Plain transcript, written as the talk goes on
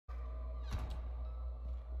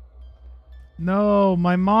No,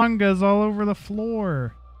 my manga's all over the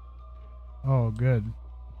floor. Oh, good.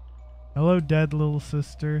 Hello, dead little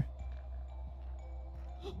sister.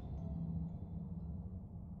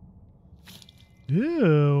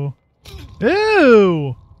 Ew.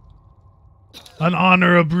 Ew! An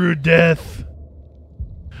honorable death.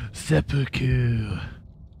 Seppuku.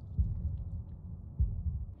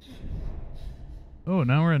 Oh,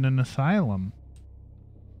 now we're in an asylum.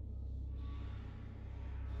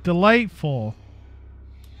 Delightful.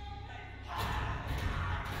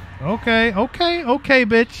 Okay, okay, okay,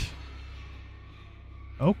 bitch.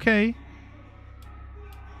 Okay.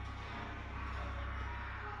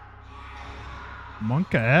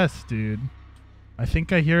 Monka S, dude. I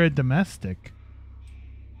think I hear a domestic.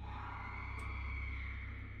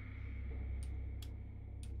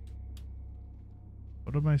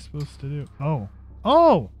 What am I supposed to do? Oh.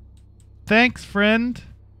 Oh! Thanks, friend.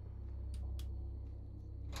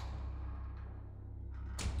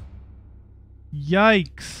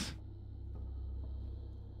 Yikes.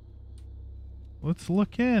 Let's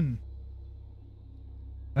look in.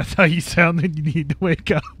 That's how you sound when you need to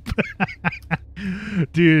wake up.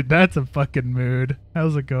 Dude, that's a fucking mood.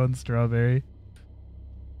 How's it going, Strawberry?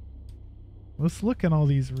 Let's look in all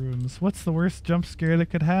these rooms. What's the worst jump scare that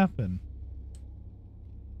could happen?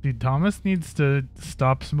 Dude, Thomas needs to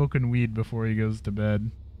stop smoking weed before he goes to bed.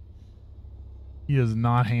 He does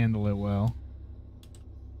not handle it well.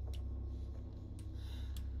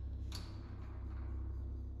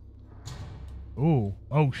 Ooh.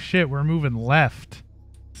 Oh shit, we're moving left.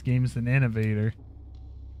 This game's an innovator.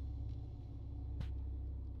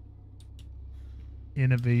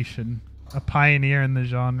 Innovation. A pioneer in the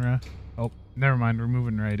genre. Oh, never mind, we're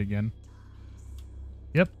moving right again.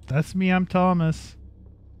 Yep, that's me, I'm Thomas.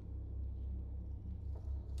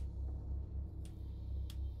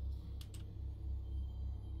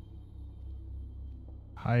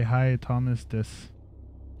 Hi, Thomas this.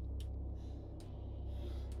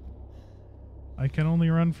 I can only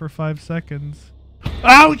run for 5 seconds.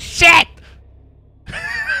 Oh, shit!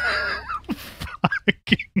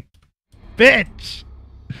 Fucking bitch!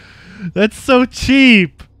 That's so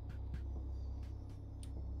cheap!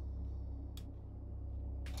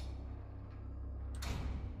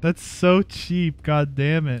 That's so cheap, god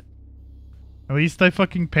damn it. At least I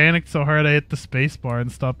fucking panicked so hard I hit the spacebar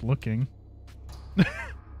and stopped looking.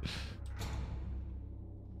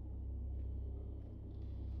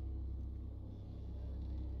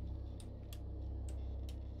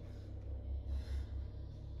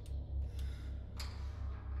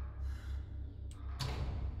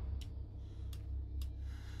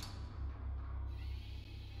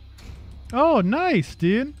 Oh, nice,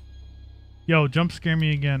 dude. Yo, jump scare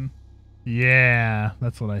me again. Yeah,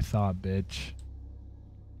 that's what I thought, bitch.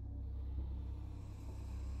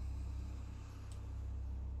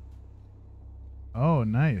 Oh,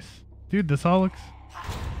 nice. Dude, this all looks...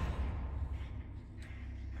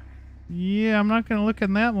 Yeah, I'm not gonna look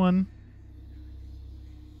in that one.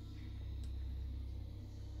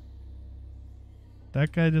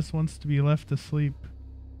 That guy just wants to be left asleep.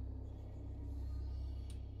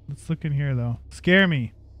 Let's look in here, though. Scare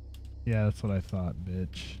me. Yeah, that's what I thought,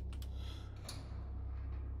 bitch.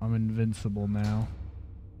 I'm invincible now.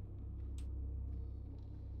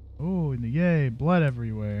 Oh, yay, blood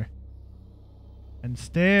everywhere. And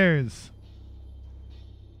stairs.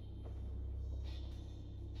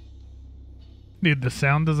 Dude, the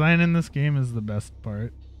sound design in this game is the best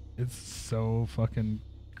part. It's so fucking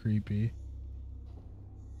creepy.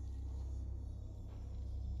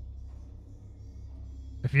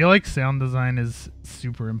 I feel like sound design is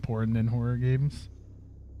super important in horror games.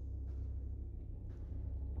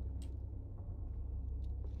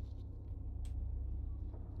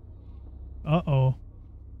 Uh-oh.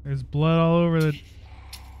 There's blood all over the...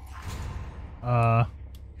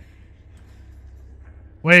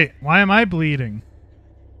 Wait, why am I bleeding?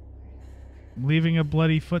 I'm leaving a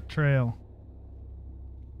bloody foot trail.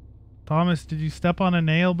 Thomas, did you step on a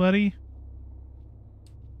nail, buddy?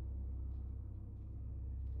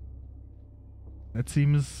 That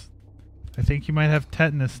seems... I think you might have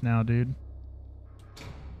tetanus now, dude.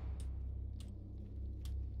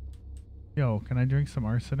 Yo, can I drink some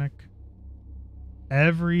arsenic?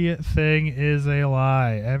 Everything is a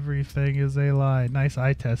lie. Everything is a lie. Nice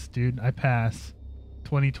eye test, dude. I pass.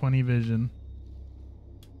 20/20 vision.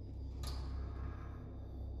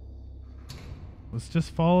 Let's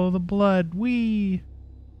just follow the blood. Wee!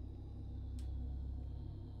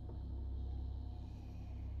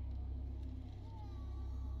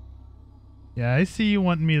 Yeah, I see you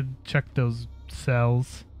wanting me to check those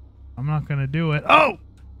cells. I'm not gonna do it. Oh!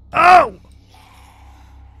 Oh!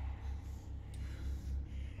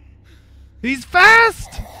 He's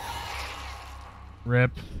fast!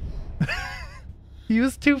 Rip. He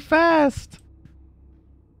was too fast.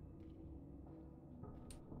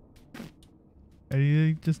 And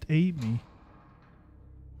he just ate me.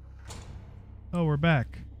 Oh, we're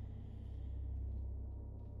back.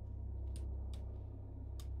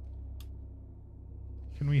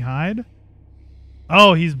 Can we hide?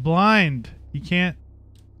 Oh, he's blind. He can't.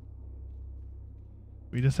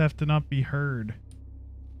 We just have to not be heard.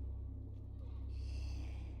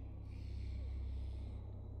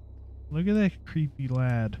 Look at that creepy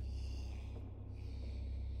lad.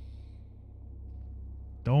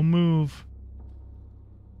 Don't move.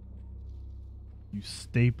 You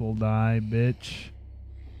stapled eye, bitch.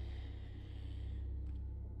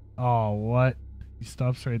 Oh, what? He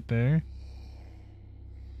stops right there.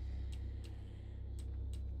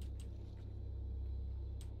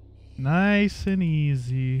 Nice and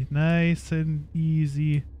easy. Nice and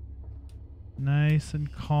easy. Nice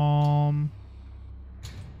and calm.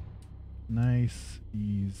 Nice,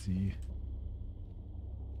 easy.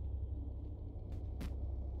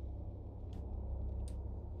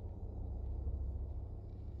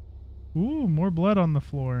 Ooh, more blood on the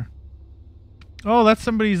floor. Oh, that's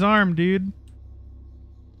somebody's arm, dude.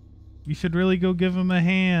 You should really go give him a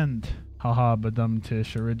hand. Haha, badum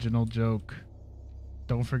tish, original joke.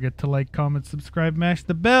 Don't forget to like, comment, subscribe, mash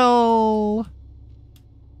the bell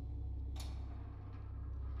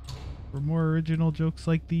for more original jokes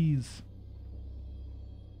like these.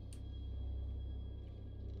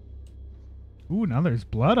 Ooh, now there's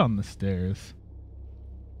blood on the stairs.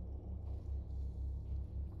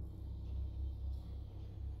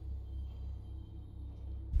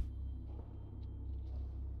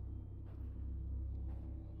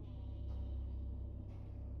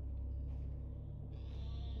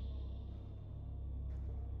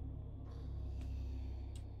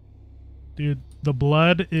 Dude, the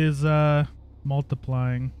blood is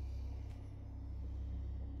multiplying.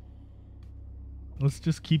 Let's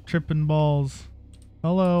just keep tripping balls.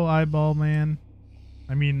 Hello, eyeball man.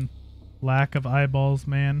 I mean, lack of eyeballs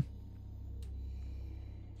man.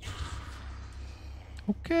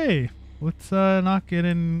 Okay, let's not get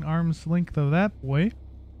in arm's length of that boy.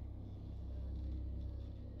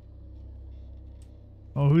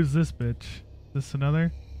 Oh, who's this bitch? This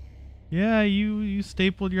another? Yeah, you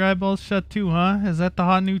stapled your eyeballs shut too, huh? Is that the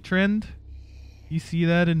hot new trend? You see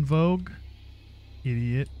that in Vogue?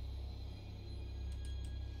 Idiot.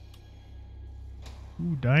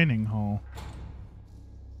 Ooh, dining hall.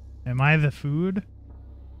 Am I the food?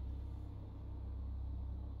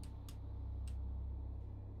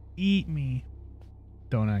 Eat me.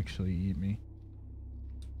 Don't actually eat me.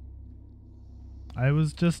 I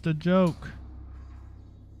was just a joke.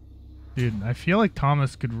 Dude, I feel like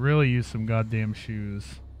Thomas could really use some goddamn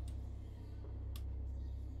shoes.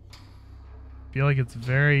 I feel like it's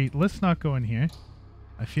very... Let's not go in here.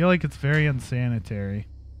 I feel like it's very unsanitary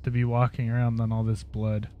to be walking around on all this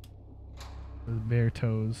blood with bare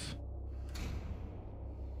toes.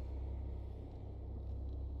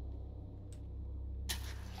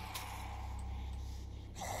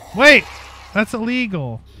 Wait! That's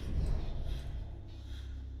illegal!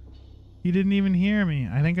 He didn't even hear me.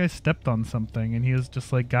 I think I stepped on something and he was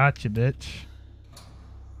just like, gotcha, bitch.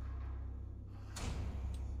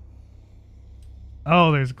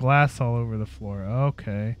 Oh, there's glass all over the floor.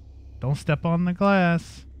 Okay. Don't step on the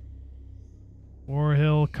glass. Or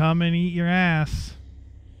he'll come and eat your ass.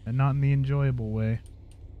 And not in the enjoyable way.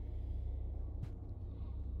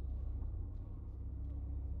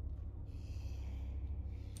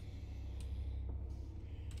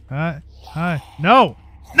 Hi. Hi. No!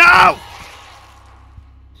 No!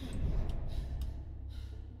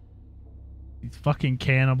 These fucking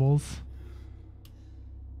cannibals.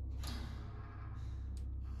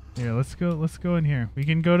 Here, let's go in here. We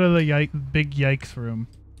can go to the big yikes room.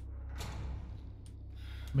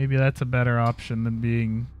 Maybe that's a better option than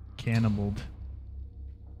being cannibaled.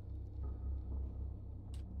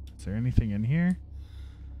 Is there anything in here?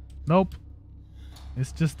 Nope.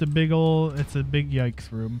 It's just a big ol'... It's a big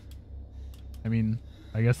yikes room. I mean,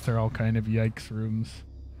 I guess they're all kind of yikes rooms.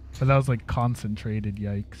 But that was like concentrated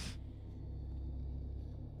yikes.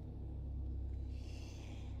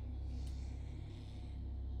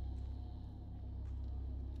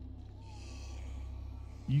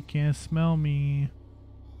 You can't smell me.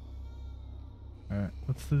 Alright,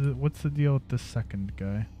 what's the deal with this second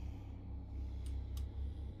guy?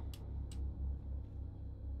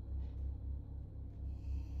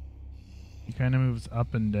 He kind of moves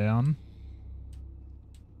up and down.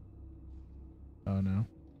 Oh no.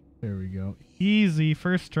 There we go. Easy,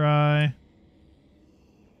 first try.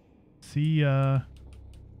 See ya.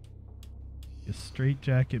 You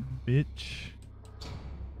straitjacket bitch.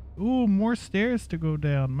 Ooh, more stairs to go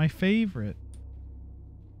down. My favorite.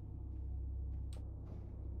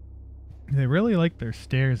 They really like their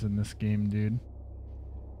stairs in this game, dude.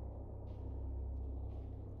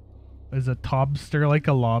 Is a tobster like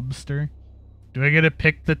a lobster? Do I get to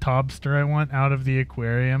pick the tobster I want out of the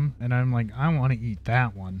aquarium? And I'm like, I want to eat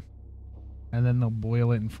that one. And then they'll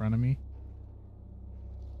boil it in front of me.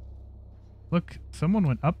 Look, someone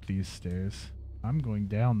went up these stairs. I'm going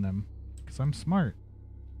down them. Because I'm smart.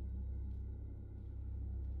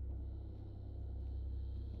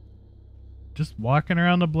 Just walking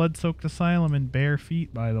around the blood-soaked asylum in bare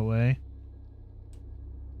feet, by the way.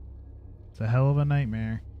 It's a hell of a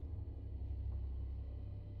nightmare.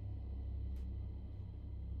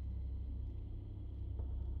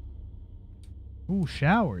 Ooh,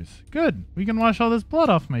 showers. Good. We can wash all this blood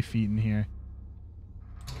off my feet in here.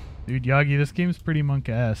 Dude, Yagi, this game's pretty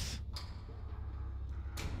monk-ass.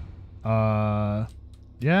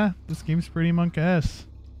 Yeah, this game's pretty monk-ass.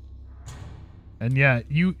 And yeah,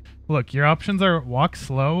 look, your options are walk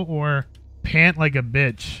slow or pant like a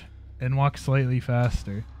bitch and walk slightly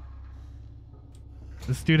faster.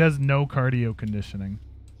 This dude has no cardio conditioning.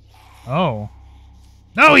 Oh.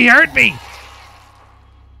 No, he hurt me!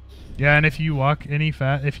 Yeah, and if you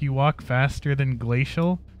walk faster than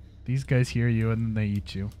glacial, these guys hear you and then they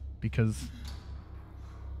eat you. Because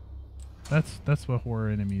that's what horror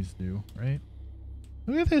enemies do, right?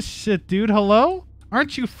 Look at this shit, dude. Hello?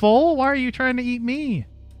 Aren't you full? Why are you trying to eat me?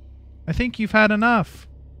 I think you've had enough.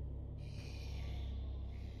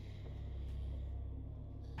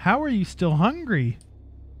 How are you still hungry?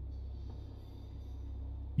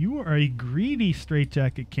 You are a greedy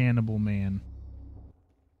straitjacket cannibal man.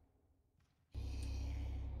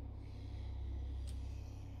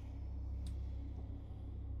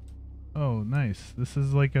 Oh, nice. This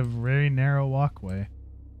is like a very narrow walkway.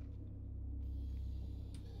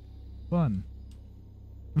 Fun.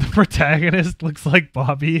 The protagonist looks like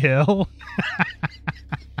Bobby Hill.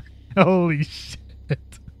 Holy shit.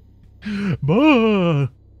 Buh!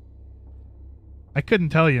 I couldn't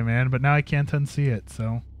tell you, man, but now I can't unsee it,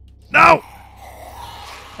 so... No!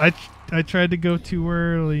 I tried to go too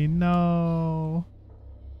early. No.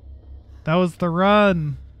 That was the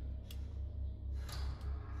run.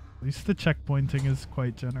 At least the checkpointing is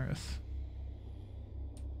quite generous.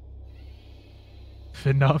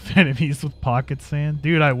 Fend off enemies with pocket sand.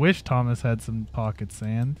 Dude, I wish Thomas had some pocket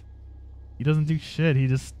sand. He doesn't do shit. He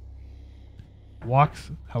just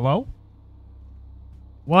walks. Hello?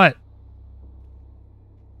 What?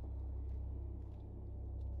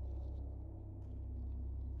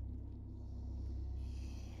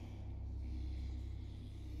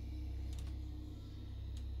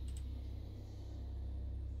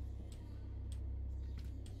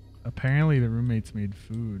 Apparently the roommates made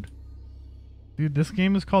food. Dude, this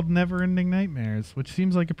game is called Neverending Nightmares, which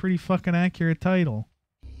seems like a pretty fucking accurate title.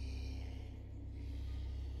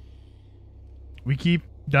 We keep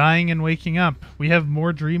dying and waking up. We have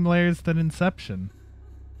more dream layers than Inception.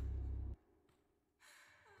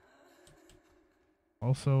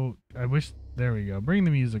 Also, I wish... There we go. Bring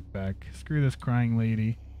the music back. Screw this crying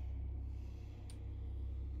lady.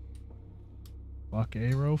 Lock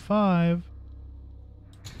A row 5.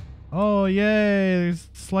 Oh, yay! There's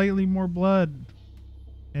slightly more blood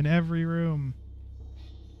in every room.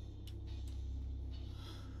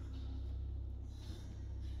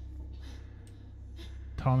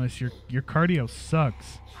 Thomas, your cardio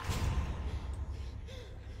sucks.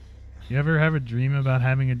 You ever have a dream about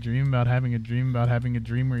having a dream about having a dream about having a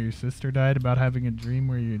dream where your sister died, about having a dream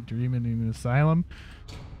where you're dreaming in an asylum?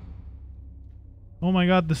 Oh my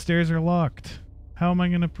god, the stairs are locked. How am I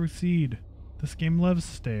going to proceed? This game loves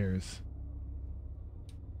stairs.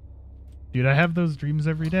 Dude, I have those dreams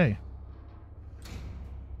every day.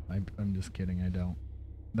 I'm just kidding, I don't.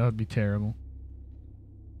 That would be terrible.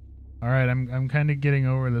 Alright, I'm kind of getting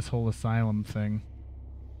over this whole asylum thing.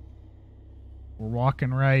 We're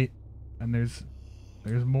walking right, and there's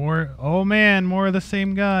more. Oh man, more of the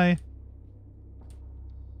same guy.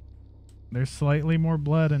 There's slightly more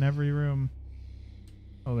blood in every room.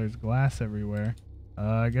 Oh, there's glass everywhere.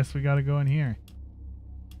 I guess we gotta go in here.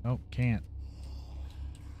 Oh, can't.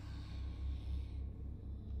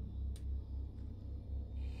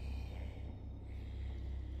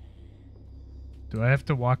 Do I have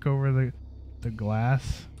to walk over the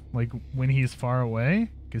glass, like, when he's far away?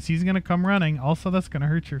 Because he's gonna come running. Also, that's gonna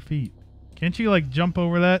hurt your feet. Can't you, like, jump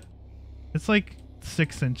over that? It's like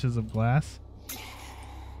 6 inches of glass.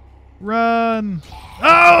 Run!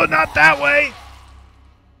 Oh, not that way!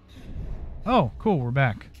 Oh, cool, we're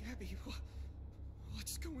back. Gabby,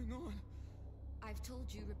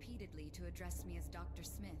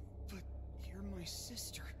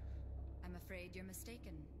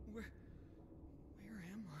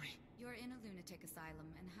 lunatic asylum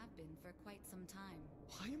and have been for quite some time.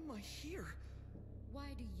 Why am I here? Why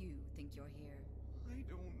do you think you're here? I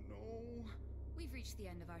don't know. We've reached the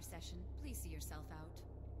end of our session. Please see yourself out.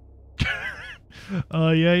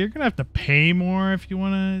 Yeah, you're gonna have to pay more if you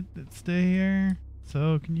wanna stay here.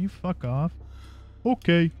 So, can you fuck off?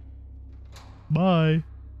 Okay. Bye.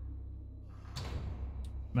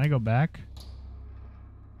 Can I go back?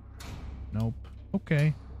 Nope.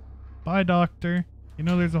 Okay. Bye, doctor. You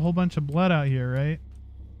know there's a whole bunch of blood out here, right?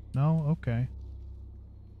 No? Okay.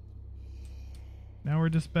 Now we're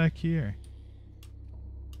just back here.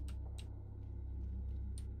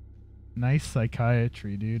 Nice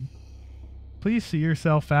psychiatry, dude. Please see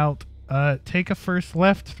yourself out. Take a first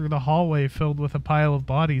left through the hallway filled with a pile of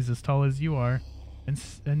bodies as tall as you are.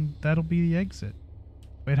 And that'll be the exit.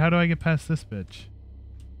 Wait, how do I get past this bitch?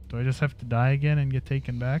 Do I just have to die again and get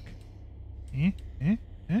taken back? Eh? Eh?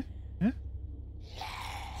 Eh? Eh?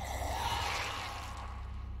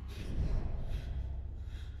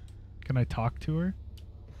 Can I talk to her?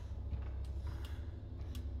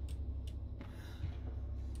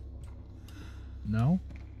 No?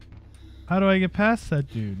 How do I get past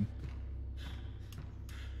that dude?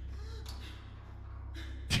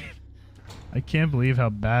 I can't believe how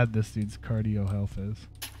bad this dude's cardio health is.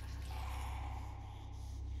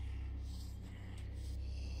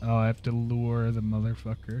 Oh, I have to lure the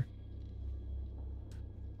motherfucker.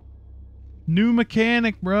 New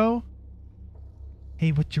mechanic, bro.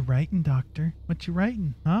 Hey, what you writing, doctor? What you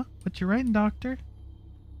writing, huh? What you writing, doctor?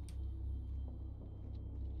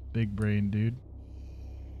 Big brain, dude.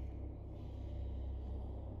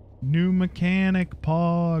 New mechanic,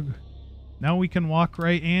 Pog. Now we can walk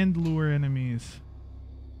right and lure enemies.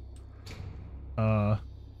 I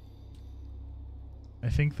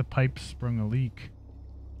think the pipe sprung a leak.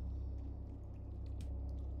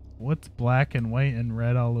 What's black and white and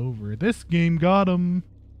red all over? This game got him.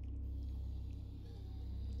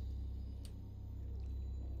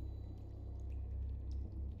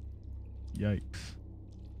 Yikes.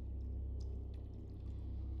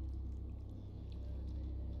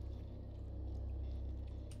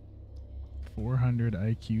 .400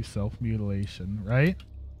 IQ self-mutilation, right?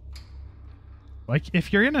 Like,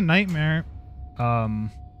 if you're in a nightmare,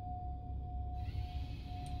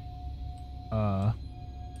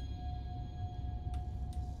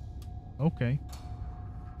 okay.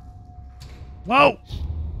 Whoa!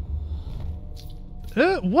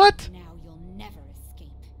 What? Now you'll never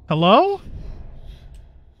escape. Hello?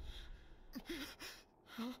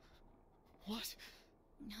 What?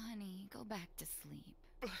 Honey, go back to sleep.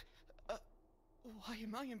 Why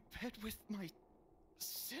am I in bed with my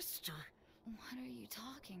sister? What are you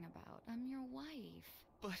talking about? I'm your wife.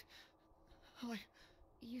 But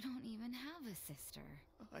You don't even have a sister.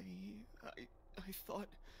 I thought...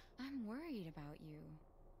 I'm worried about you.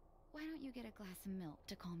 Why don't you get a glass of milk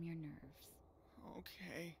to calm your nerves?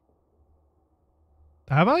 Okay.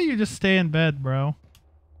 How about you just stay in bed, bro?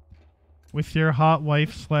 With your hot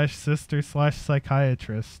wife slash sister slash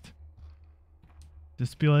psychiatrist.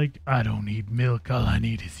 Just be like, I don't need milk. All I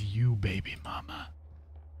need is you, baby mama.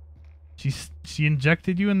 She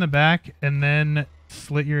injected you in the back and then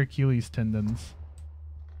slit your Achilles tendons.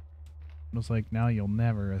 I was like, now you'll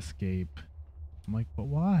never escape. I'm like, but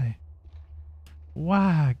why?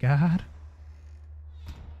 Why, God?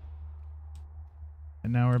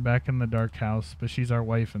 And now we're back in the dark house, but she's our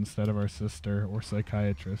wife instead of our sister or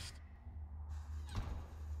psychiatrist.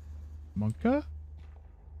 Monka?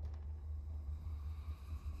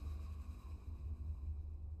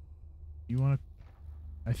 You want to...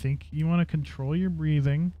 I think you want to control your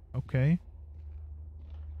breathing. Okay.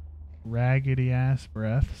 Raggedy ass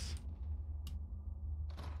breaths.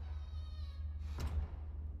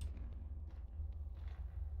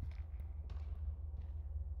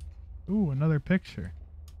 Ooh, another picture.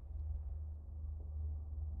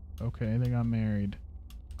 Okay, they got married.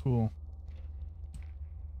 Cool.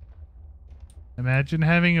 Imagine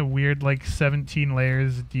having a weird, like, 17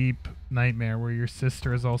 layers deep nightmare where your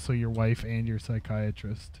sister is also your wife and your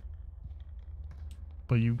psychiatrist.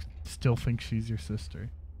 But you still think she's your sister.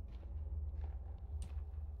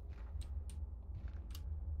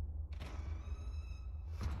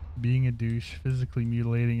 Being a douche, physically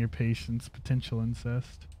mutilating your patients, potential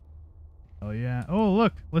incest. Oh yeah. Oh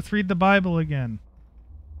look, let's read the Bible again.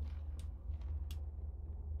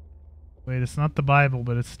 Wait, it's not the Bible,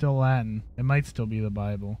 but it's still Latin. It might still be the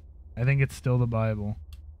Bible. I think it's still the Bible.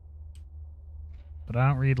 But I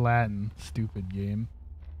don't read Latin, stupid game.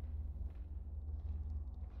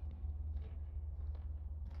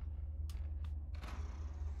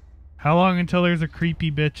 How long until there's a creepy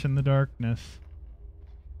bitch in the darkness?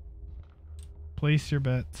 Place your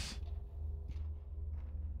bets.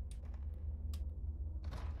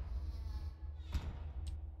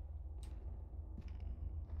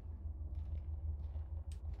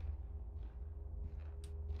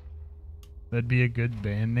 That'd be a good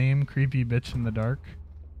band name, Creepy Bitch in the Dark.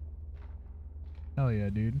 Hell yeah,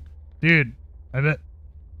 dude. Dude, I bet.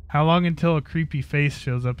 How long until a creepy face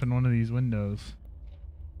shows up in one of these windows?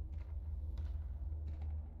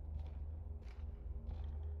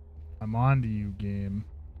 I'm on to you, game.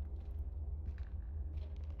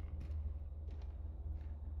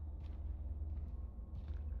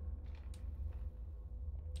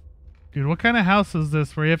 Dude, what kind of house is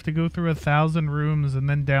this where you have to go through 1,000 rooms and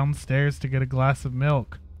then downstairs to get a glass of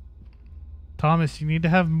milk? Thomas, you need to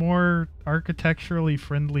have more architecturally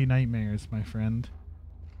friendly nightmares, my friend.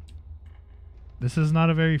 This is not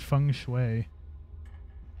a very feng shui.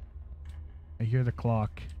 I hear the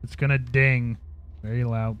clock. It's gonna ding very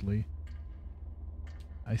loudly.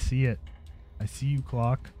 I see it. I see you,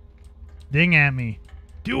 clock. Ding at me.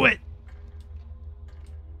 Do it!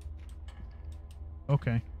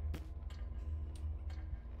 Okay.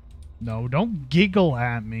 No, don't giggle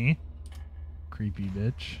at me. Creepy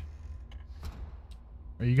bitch.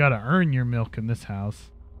 Or you gotta earn your milk in this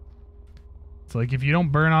house. It's like if you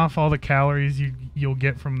don't burn off all the calories you'll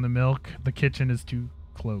get from the milk, the kitchen is too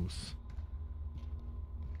close.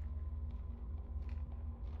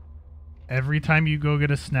 Every time you go get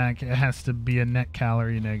a snack, it has to be a net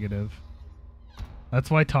calorie negative. That's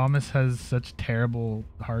why Thomas has such terrible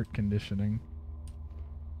heart conditioning.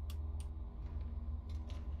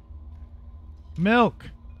 Milk!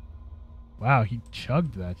 Wow, he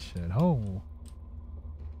chugged that shit. Oh.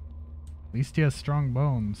 At least he has strong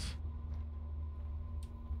bones.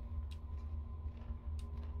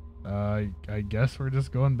 I guess we're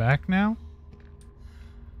just going back now?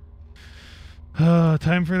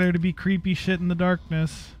 Time for there to be creepy shit in the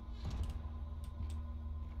darkness.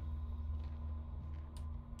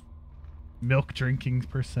 Milk drinking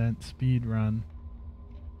percent speed run.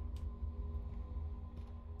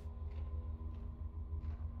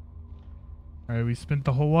 Alright, we spent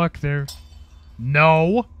the whole walk there.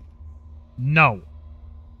 No! No!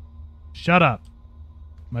 Shut up.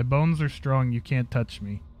 My bones are strong, you can't touch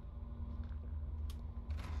me.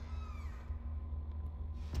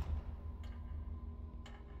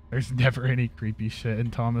 There's never any creepy shit,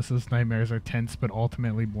 and Thomas's nightmares are tense but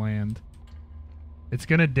ultimately bland. It's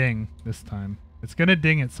gonna ding this time. It's gonna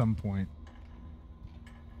ding at some point.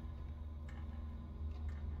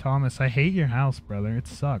 Thomas, I hate your house, brother. It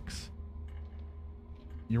sucks.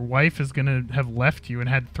 Your wife is gonna have left you and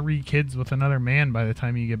had 3 kids with another man by the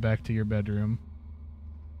time you get back to your bedroom.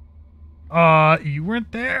 You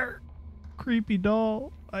weren't there. Creepy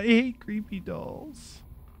doll. I hate creepy dolls.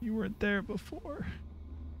 You weren't there before.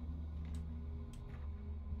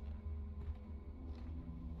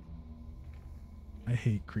 I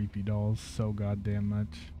hate creepy dolls so goddamn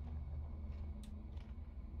much.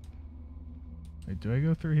 Wait, do I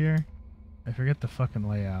go through here? I forget the fucking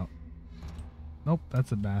layout. Nope,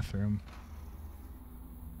 that's a bathroom.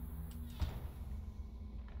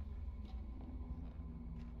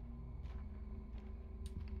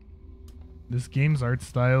 This game's art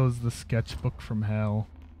style is the sketchbook from hell.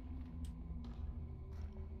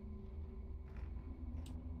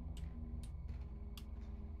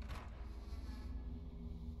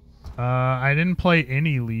 I didn't play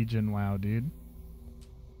any Legion WoW, dude.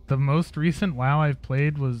 The most recent WoW I've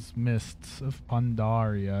played was Mists of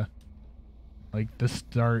Pandaria. Like, the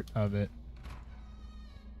start of it.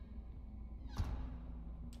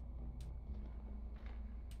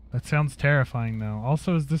 That sounds terrifying, though.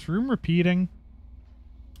 Also, is this room repeating?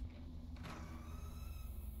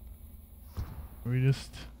 Are we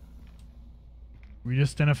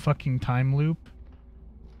just in a fucking time loop?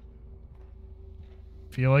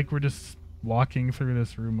 Feel like we're just walking through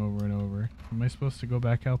this room over and over. Am I supposed to go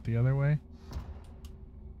back out the other way?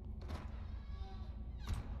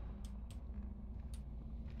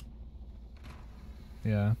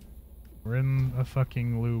 Yeah. We're in a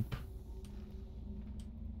fucking loop.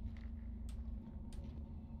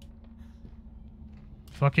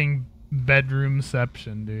 Fucking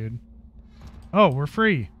bedroomception, dude. Oh, we're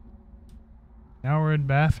free. Now we're in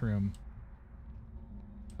bathroom.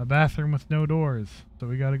 A bathroom with no doors, so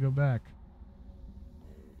we gotta go back.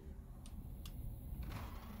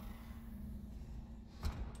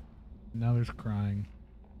 Now there's crying.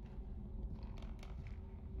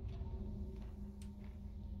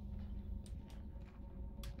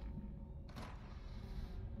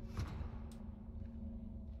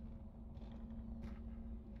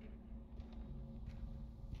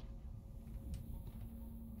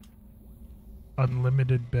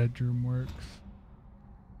 unlimited bedroom works.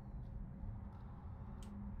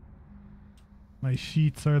 My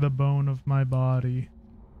sheets are the bone of my body.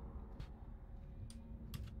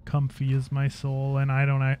 Comfy is my soul, and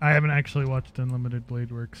I haven't actually watched Unlimited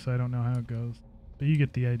Blade Works, so I don't know how it goes. But you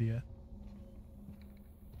get the idea.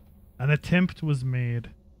 An attempt was made,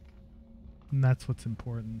 and that's what's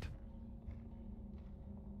important.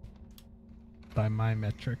 By my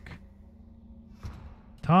metric.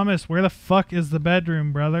 Thomas, where the fuck is the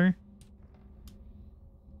bedroom, brother?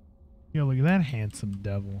 Yo, look at that handsome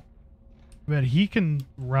devil. I bet he can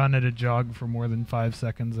run at a jog for more than 5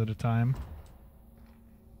 seconds at a time.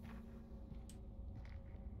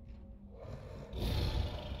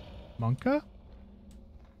 Monka?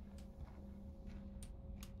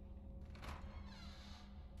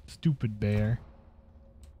 Stupid bear.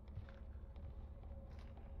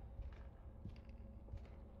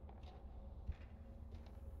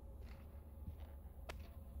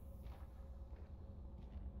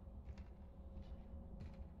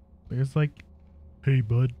 Bear's like, hey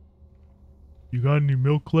bud, you got any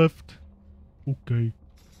milk left? Okay.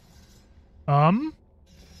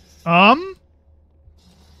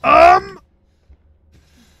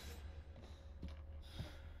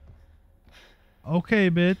 Okay,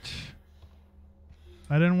 bitch.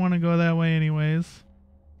 I didn't want to go that way anyways.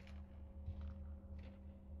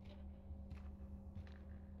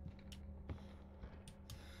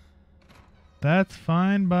 That's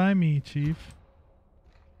fine by me, Chief.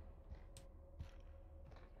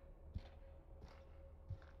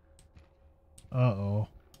 Uh-oh.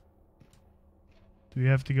 Do we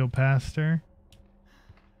have to go past her?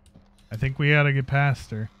 I think we gotta get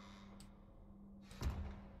past her.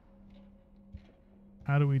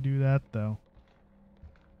 How do we do that, though?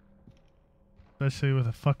 Especially with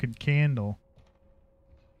a fucking candle.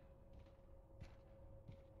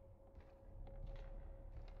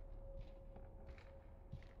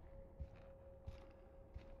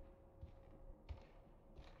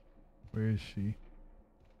 Where is she?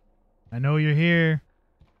 I know you're here.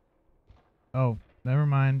 Oh, never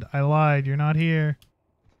mind. I lied. You're not here.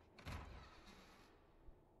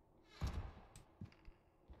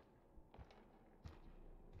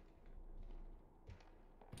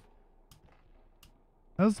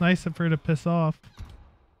 That was nice of her to piss off.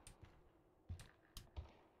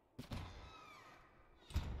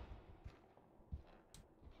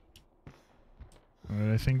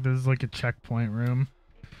 Alright, I think this is like a checkpoint room.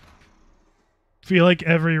 Feel like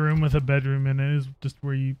every room with a bedroom in it is just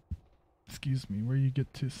where you, excuse me, where you get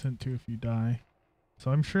sent to if you die.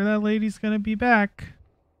 So I'm sure that lady's gonna be back.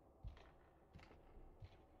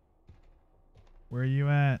 Where are you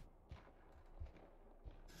at?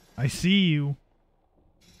 I see you.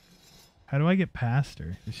 How do I get past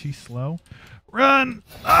her? Is she slow? Run!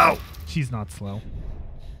 Oh! She's not slow.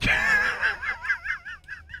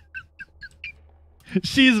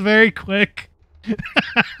 She's very quick.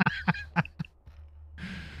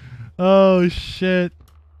 Oh, shit.